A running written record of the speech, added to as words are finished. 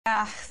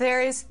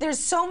There's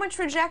so much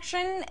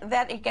rejection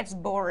that it gets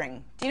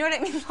boring. Do you know what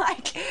I mean?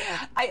 Like,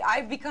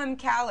 I've become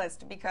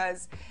calloused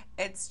because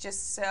it's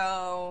just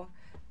so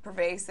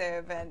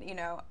pervasive, and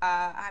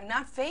I'm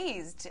not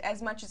fazed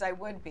as much as I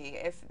would be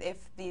if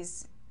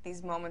these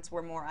moments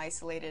were more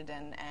isolated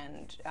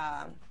and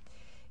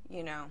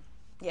yeah.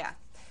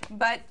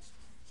 But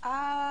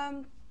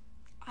I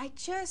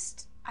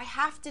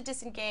have to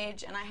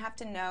disengage, and I have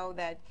to know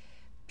that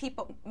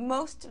people,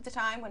 most of the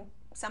time when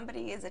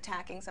somebody is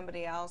attacking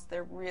somebody else,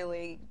 they're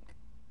really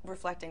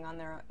reflecting on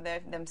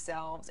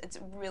themselves. It's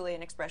really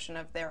an expression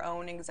of their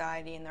own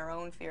anxiety and their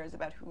own fears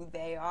about who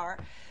they are.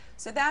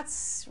 So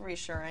that's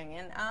reassuring.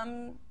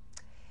 And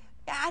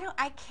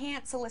I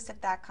can't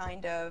solicit that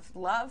kind of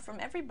love from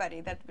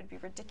everybody. That would be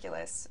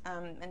ridiculous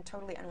and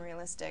totally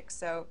unrealistic.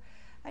 So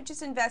I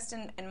just invest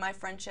in my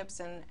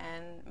friendships and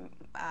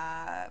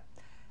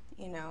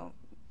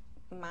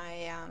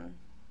my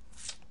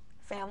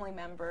family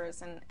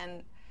members,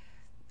 and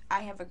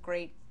I have a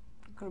great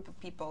group of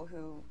people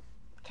who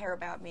care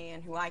about me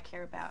and who I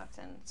care about,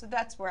 and so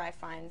that's where I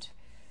find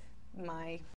my